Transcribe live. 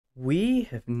We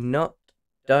have not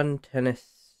done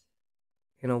tennis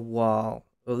in a while.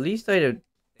 Or at least I don't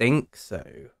think so.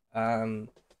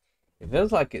 It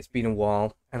feels like it's been a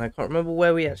while, and I can't remember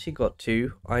where we actually got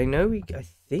to. I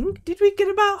think, did we get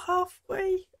about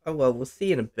halfway? Oh well, we'll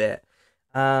see in a bit.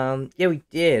 Yeah, we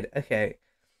did. Okay.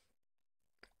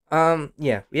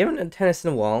 Yeah, we haven't done tennis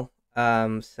in a while.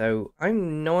 So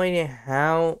I'm no idea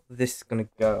how this is gonna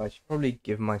go. I should probably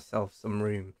give myself some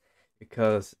room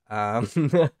because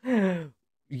we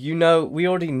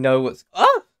already know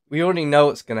we already know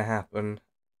what's gonna happen.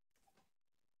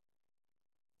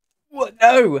 What?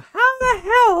 No, how the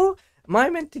hell am I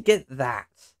meant to get that?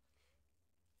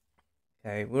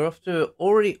 Okay, we're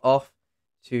already off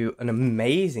to an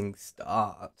amazing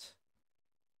start.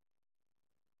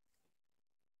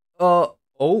 Oh,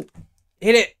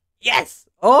 hit it! Yes!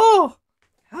 Oh,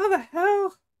 how the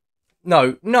hell?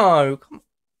 No, no, come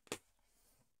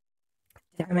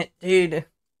damn it, dude.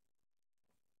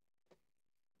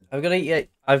 I've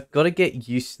got to get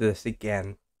used to this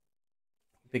again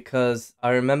because I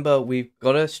remember we've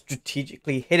got to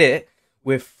strategically hit it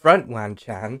with front Wan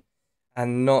Chan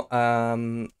and not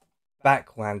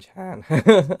back Wan Chan.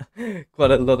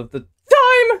 Quite a lot of the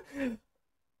time.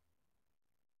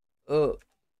 Oh,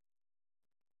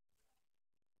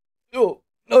 oh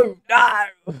no, no!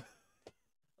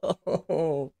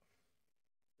 Oh,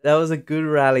 that was a good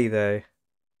rally though.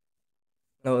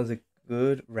 That was a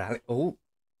good rally. Oh,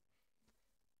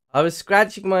 I was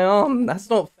scratching my arm. That's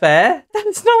not fair.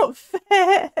 That's not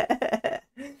fair.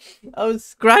 I was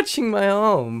scratching my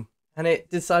arm and it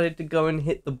decided to go and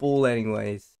hit the ball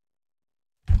anyways.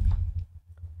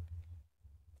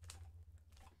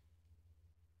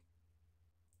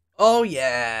 Oh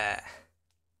yeah.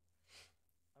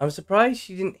 I'm surprised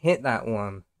she didn't hit that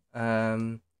one.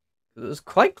 It was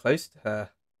quite close to her.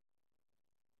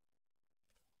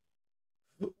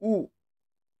 Ooh.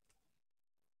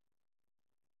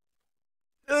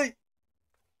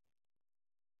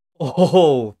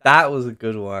 Oh, that was a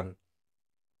good one.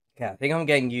 Yeah, I think I'm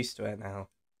getting used to it now.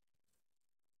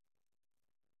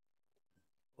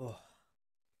 Oh,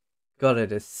 God,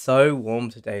 it is so warm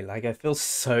today. Like, I feel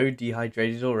so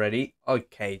dehydrated already.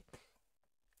 Okay,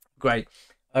 great.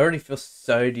 I already feel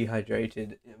so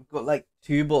dehydrated. I've got like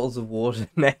 2 bottles of water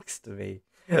next to me.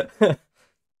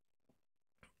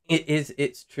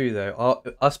 It's true though.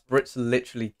 Us Brits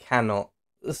literally cannot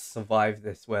survive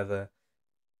this weather.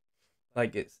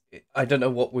 Like, I don't know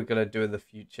what we're gonna do in the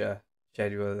future,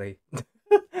 genuinely.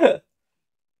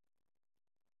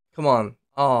 Come on.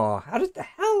 Oh, how did the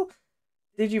hell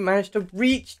did you manage to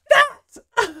reach that?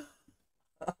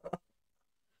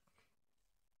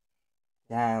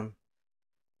 Damn.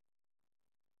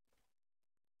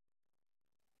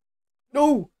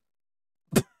 No!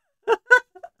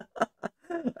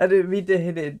 I didn't mean to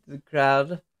hit it into the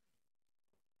crowd.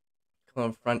 Come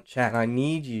on, front chat. I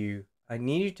need you. I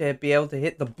need you to be able to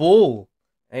hit the ball.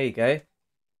 There you go.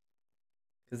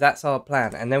 Because that's our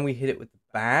plan. And then we hit it with the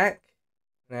back.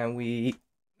 And then we...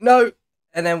 No!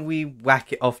 And then we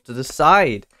whack it off to the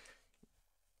side.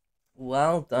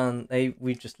 Well done.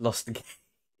 We've just lost the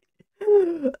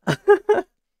game.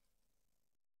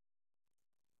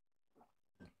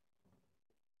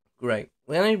 Great.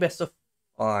 We're only best of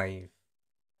 5.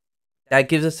 That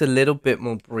gives us a little bit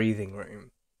more breathing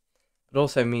room. It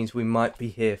also means we might be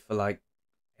here for like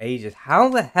ages. How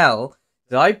the hell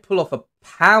did I pull off a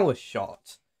power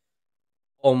shot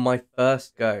on my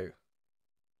first go?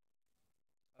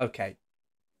 Okay.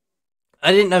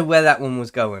 I didn't know where that one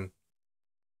was going.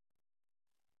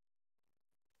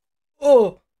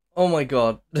 Oh! Oh my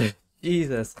god.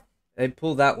 Jesus. They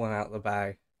pulled that one out of the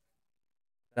bag.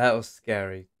 That was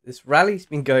scary. This rally's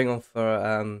been going on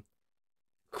for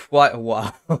quite a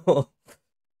while.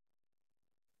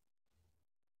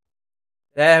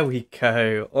 There we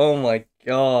go. Oh my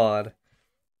god.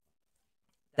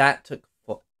 That took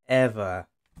forever.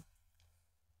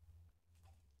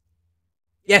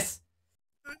 Yes!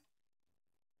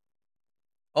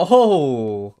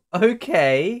 Oh,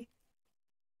 okay.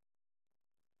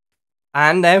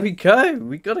 And there we go.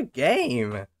 We got a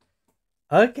game.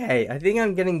 Okay, I think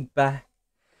I'm getting back.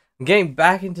 I'm getting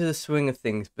back into the swing of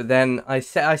things. But then I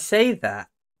say that.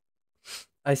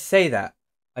 I say that.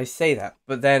 I say that.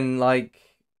 But then like,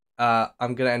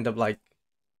 I'm gonna end up like,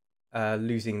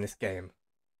 losing this game.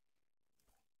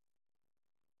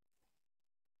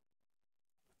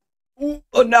 Ooh,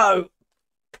 oh no!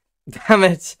 Damn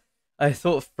it! I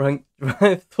thought front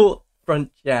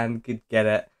Jan could get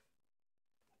it.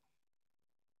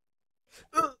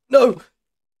 No!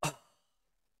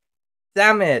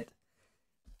 Damn it!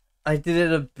 I did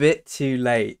it a bit too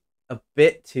late. A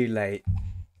bit too late.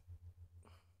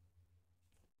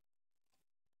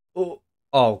 Oh,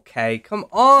 okay, come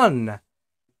on.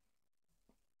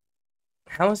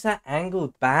 How is that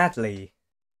angled badly?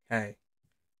 Okay.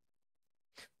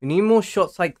 We need more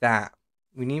shots like that.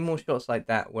 We need more shots like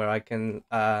that where I can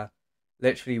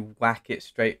literally whack it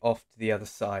straight off to the other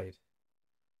side.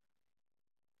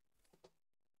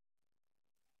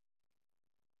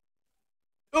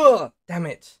 Ugh, damn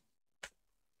it.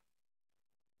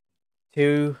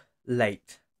 Too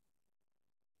late.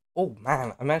 Oh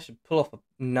man, I managed to pull off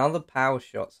another power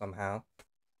shot somehow.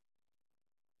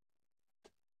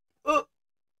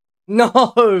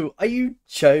 No! Are you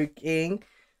joking?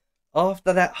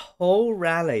 After that whole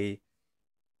rally,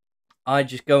 I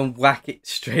just go and whack it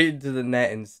straight into the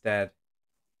net instead.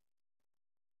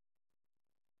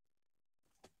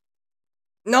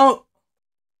 No!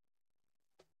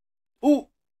 Ooh!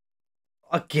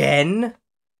 Again?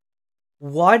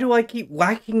 Why do I keep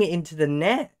whacking it into the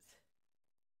net?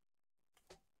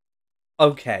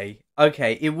 Okay,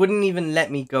 okay, it wouldn't even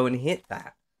let me go and hit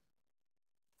that.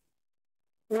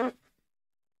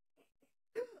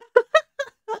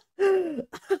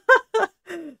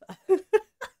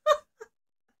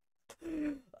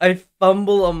 I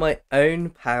fumble on my own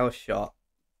power shot.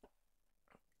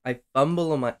 I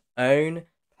fumble on my own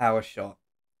power shot.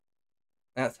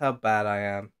 That's how bad I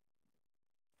am.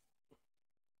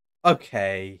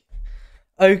 Okay.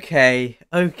 Okay.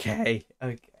 Okay.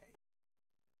 Okay.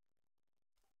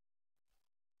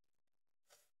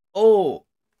 Oh.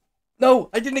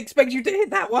 No, I didn't expect you to hit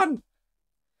that one.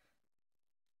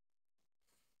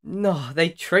 No, they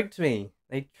tricked me.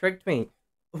 They tricked me.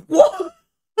 What?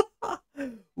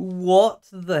 What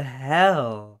the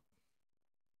hell?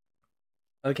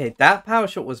 Okay, that power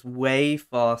shot was way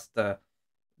faster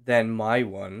than my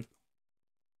one.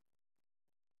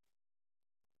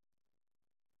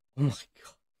 Oh my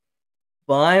god.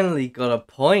 Finally got a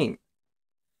point.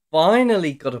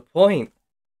 Finally got a point.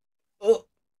 Oh,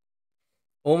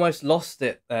 almost lost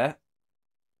it there.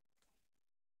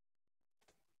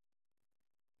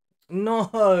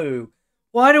 No.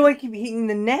 Why do I keep hitting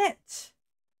the net?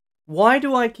 Why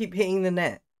do I keep hitting the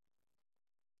net?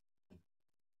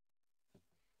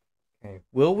 Okay,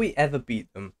 will we ever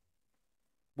beat them?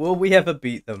 Will we ever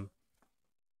beat them?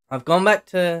 I've gone back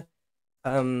to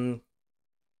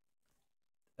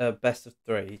best of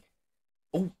 3.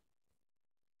 Oh.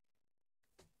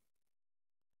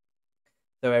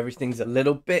 So everything's a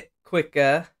little bit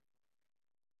quicker.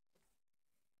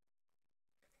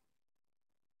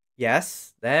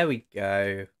 Yes, there we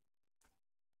go.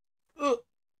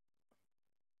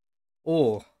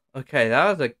 Oh, okay, that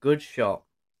was a good shot.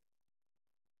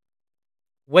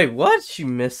 Wait, what? She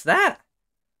missed that?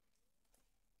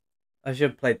 I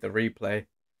should have played the replay.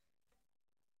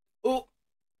 Oh,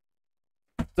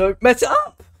 don't mess it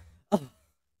up! Oh.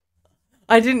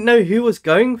 I didn't know who was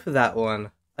going for that one.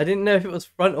 I didn't know if it was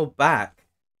front or back.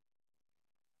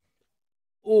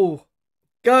 Oh,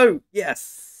 go!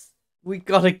 Yes! We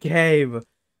got a game.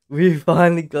 We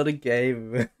finally got a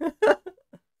game.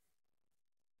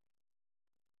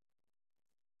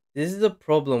 This is a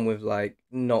problem with, like,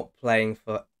 not playing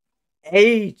for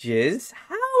ages.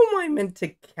 How am I meant to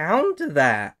counter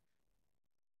that?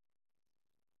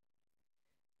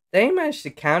 They managed to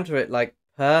counter it, like,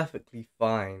 perfectly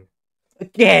fine.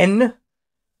 Again?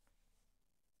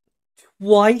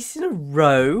 Twice in a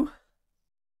row?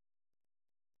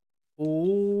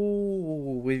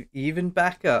 Ooh, we've even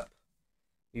back up.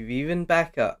 We've even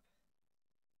back up.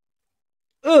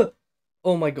 Ugh!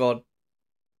 Oh my god.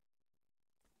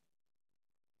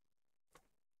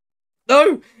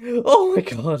 No! Oh my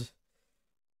god.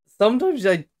 Sometimes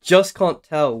I just can't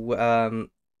tell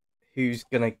who's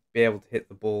gonna be able to hit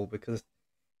the ball because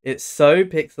it's so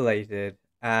pixelated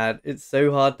and it's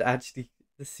so hard to actually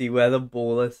see where the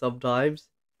ball is sometimes.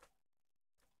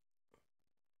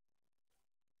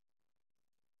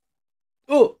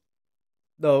 Oh!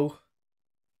 No.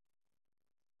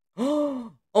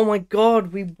 Oh my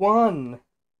god, we won!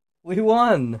 We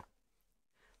won!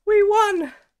 We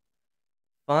won!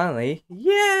 Finally.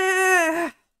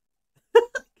 Yeah!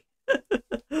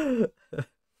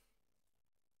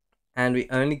 And we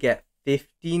only get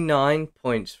 59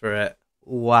 points for it.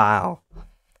 Wow.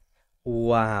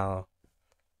 Wow.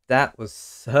 That was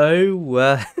so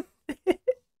worth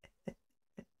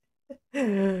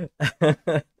it.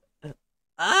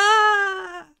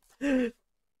 Ah!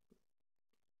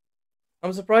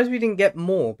 I'm surprised we didn't get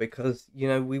more because, you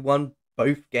know, we won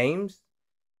both games.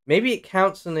 Maybe it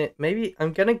counts on it. Maybe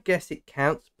I'm going to guess it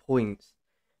counts points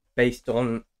based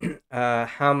on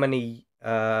how many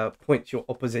points your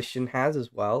opposition has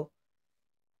as well.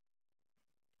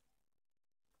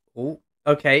 Oh,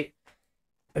 okay.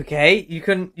 Okay, you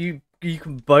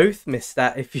can both miss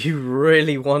that if you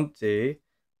really want to.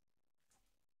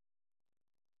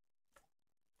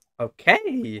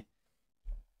 Okay.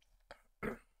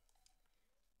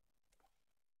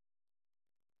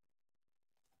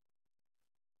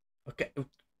 Okay.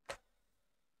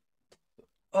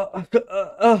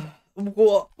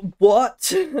 What?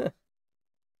 What?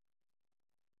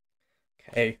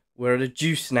 Okay, we're at a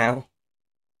juice now.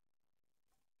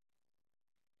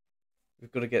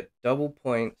 We've got to get double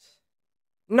points.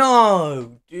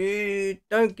 No, dude,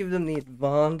 don't give them the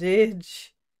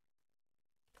advantage.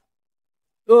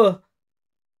 Ugh.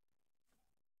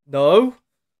 No.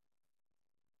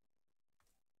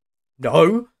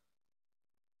 No.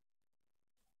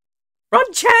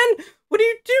 Run-chan, what are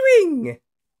you doing?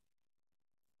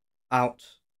 Out.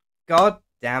 God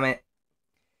damn it.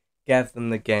 Give them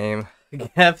the game.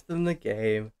 Give them the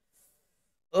game.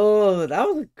 Oh, that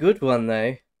was a good one,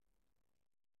 though.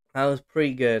 That was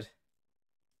pretty good.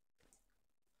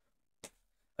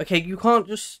 Okay, you can't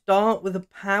just start with a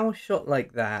power shot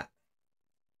like that.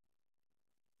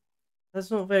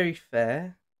 That's not very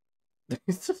fair.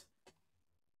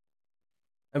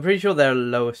 I'm pretty sure they're a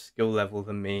lower skill level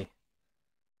than me.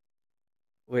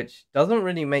 Which doesn't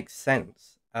really make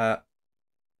sense.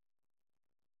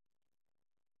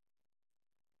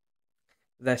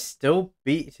 They're still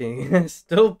beating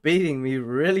me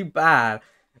really bad.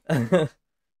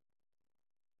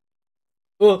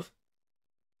 Oh,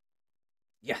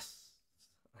 yes.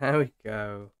 There we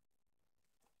go.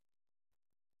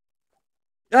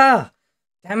 Ah!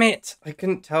 Damn it! I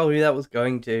couldn't tell who that was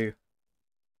going to.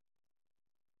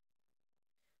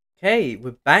 Okay,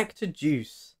 we're back to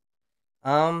Juice.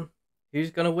 Who's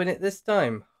gonna win it this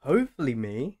time? Hopefully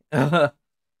me. Oh,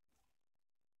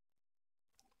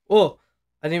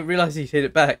 I didn't realize he hit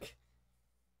it back.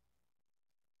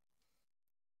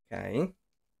 Okay.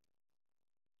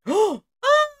 Oh,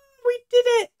 we did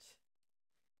it!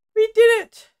 We did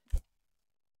it!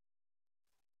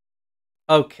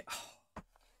 Okay.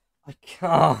 I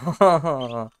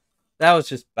can't. That was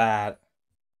just bad.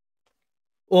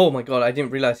 Oh my god, I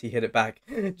didn't realize he hit it back.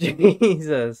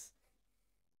 Jesus.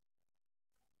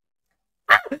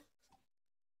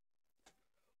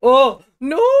 Oh,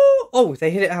 no! Oh, they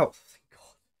hit it out. Thank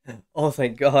god. Oh,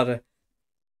 thank god. Okay,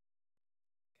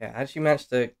 I actually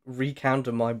managed to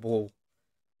recounter my ball.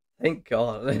 Thank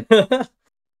god.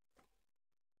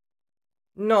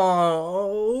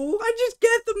 No, I just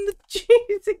gave them the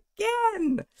cheese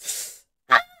again.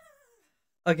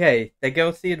 Okay, they go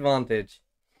with the advantage.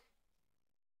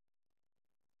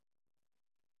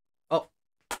 Oh,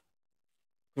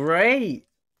 great.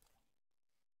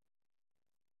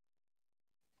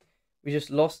 We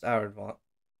just lost our advantage.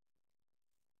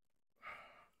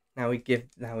 Now we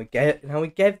give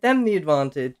them the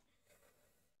advantage.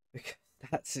 Because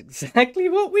that's exactly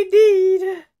what we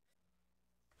need.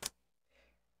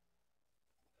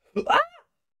 Ah!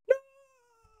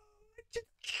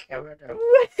 No!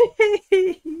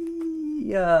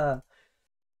 Yeah.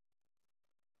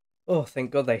 Oh,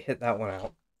 thank God they hit that one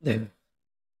out.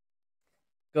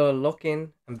 Gotta lock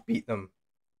in and beat them.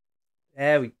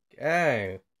 There we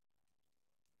go.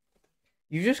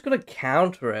 You just gotta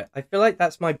counter it. I feel like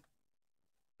that's my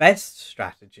best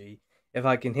strategy. If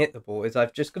I can hit the ball, is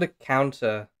I've just gotta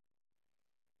counter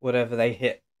whatever they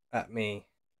hit at me.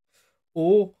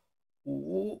 Oh,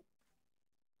 oh.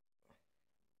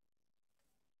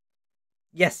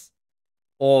 Yes.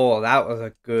 Oh, that was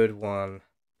a good one.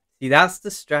 See, that's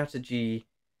the strategy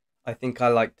I think I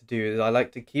like to do. Is I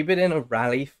like to keep it in a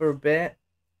rally for a bit,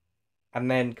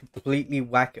 and then completely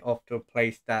whack it off to a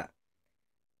place that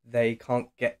they can't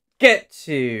get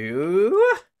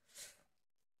to.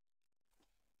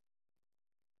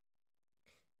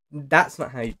 That's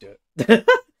not how you do it.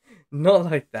 Not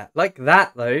like that. Like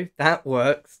that though. That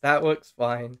works. That works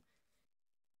fine.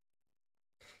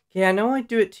 Okay, I know I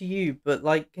do it to you, but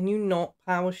like, can you not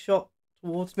power shot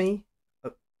towards me?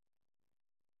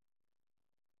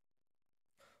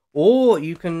 Or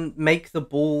you can make the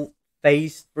ball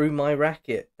phase through my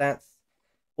racket. That's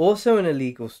also an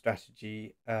illegal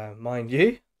strategy, mind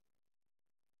you.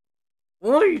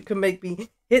 Or you can make me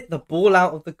hit the ball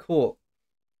out of the court.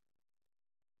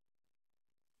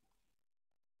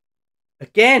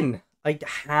 Again!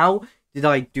 How did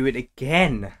I do it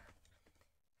again?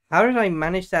 How did I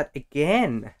manage that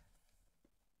again?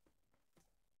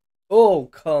 Oh,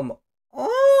 come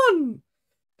on!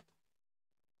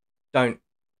 Don't.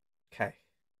 Okay.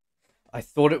 I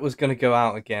thought it was going to go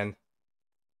out again.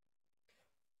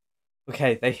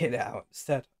 Okay, they hit it out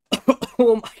instead.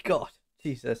 Oh my god.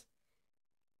 Jesus.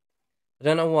 I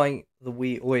don't know why the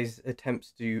Wii always attempts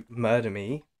to murder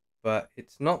me, but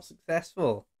it's not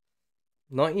successful.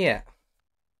 Not yet.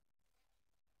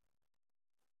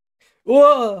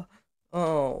 Whoa!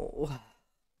 Oh.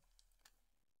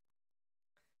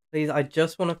 Please, I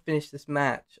just want to finish this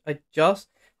match. I just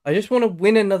want to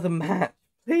win another match.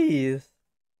 Please.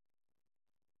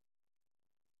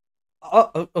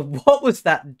 What was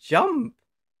that jump?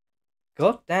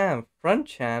 God damn, front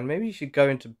Chan. Maybe you should go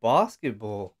into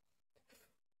basketball.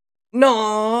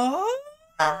 No.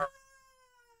 No.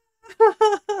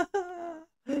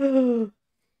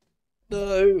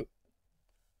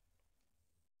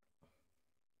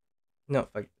 No,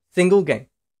 fuck. Single game.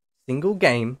 Single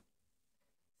game.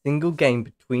 Single game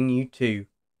between you two.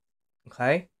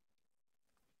 Okay?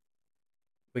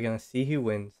 We're gonna see who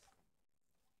wins.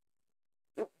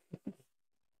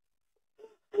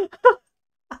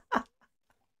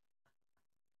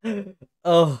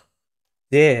 Oh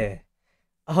dear.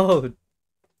 Oh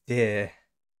dear.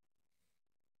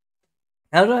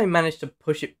 How did I manage to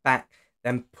push it back,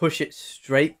 then push it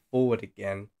straight forward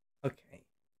again? Okay.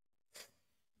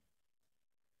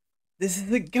 This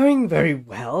isn't going very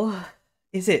well,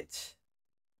 is it?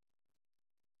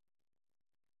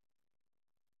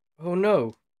 Oh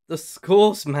no. The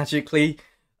scores magically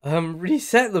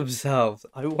reset themselves.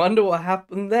 I wonder what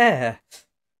happened there.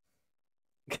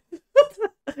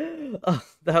 Oh,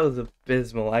 that was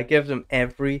abysmal. I gave them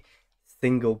every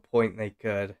single point they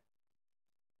could.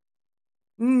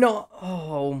 No,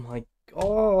 oh my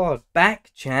god.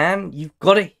 Back, Chan. You've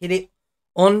got to hit it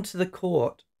onto the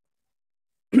court.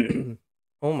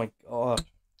 Oh my god.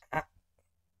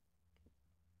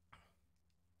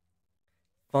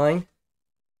 Fine.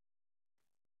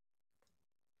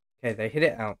 Okay, they hit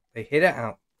it out. They hit it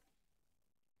out.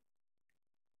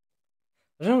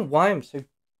 I don't know why I'm so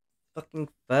fucking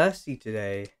thirsty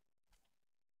today.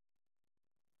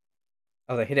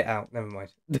 Oh, they hit it out. Never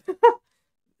mind.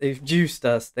 They've juiced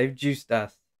us. They've juiced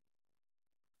us.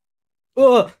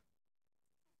 Oh!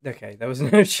 Okay, there was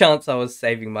no chance I was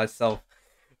saving myself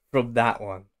from that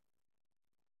one.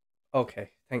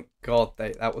 Okay, thank God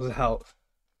that was out.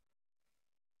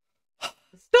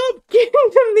 Stop giving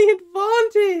them the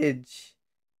advantage!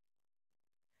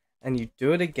 And you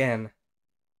do it again.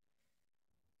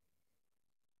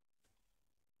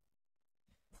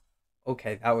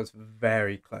 Okay, that was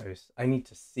very close. I need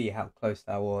to see how close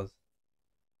that was.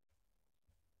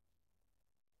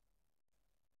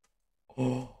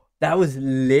 Oh, that was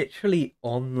literally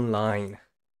on the line.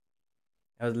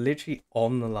 That was literally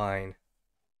on the line.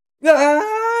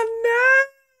 Ah, no!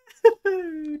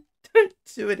 Don't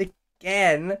do it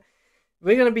again.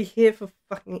 We're gonna be here for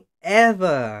fucking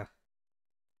ever.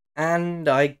 And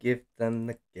I give them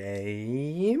the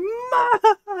game.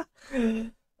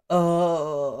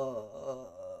 Oh.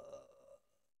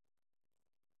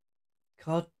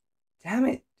 God damn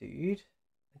it, dude.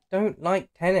 I don't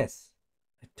like tennis.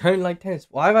 I don't like tennis.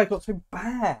 Why have I got so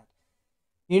bad?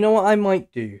 You know what I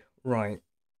might do? Right.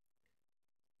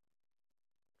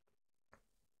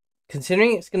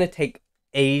 Considering it's going to take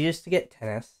ages to get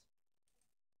tennis,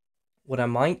 what I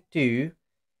might do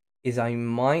is I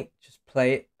might just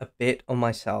play it a bit on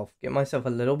myself. Get myself a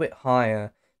little bit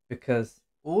higher because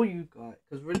all you guys,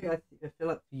 because really I feel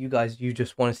like for you guys, you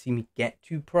just want to see me get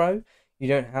to pro. You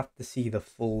don't have to see the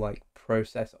full like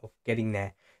process of getting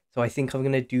there. So I think I'm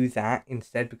gonna do that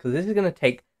instead because this is gonna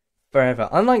take forever.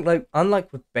 Unlike with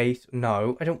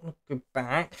no, I don't want to go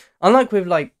back. Unlike with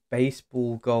like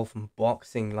baseball, golf, and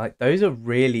boxing, like those are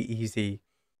really easy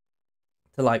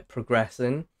to like progress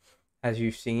in, as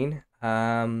you've seen.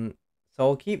 So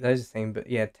I'll keep those the same.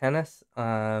 But yeah, tennis.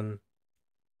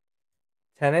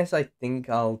 Tennis. I think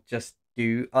I'll just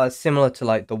do similar to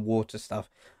like the water stuff.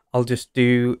 I'll just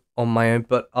do on my own,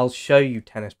 but I'll show you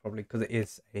tennis probably because it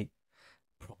is a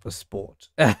proper sport.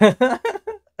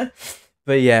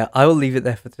 But yeah, I will leave it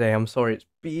there for today. I'm sorry it's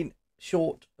been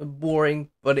short and boring,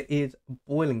 but it is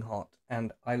boiling hot,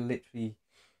 and I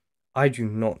do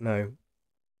not know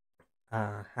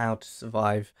how to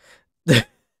survive.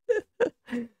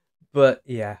 But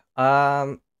yeah,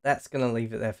 that's gonna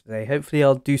leave it there for today. Hopefully,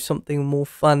 I'll do something more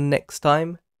fun next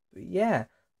time. But yeah,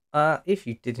 if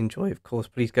you did enjoy, of course,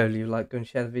 please go leave a like, go and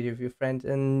share the video with your friends,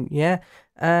 and yeah,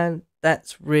 and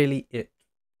that's really it.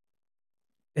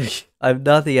 I have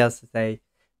nothing else to say,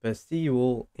 but see you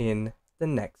all in the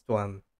next one.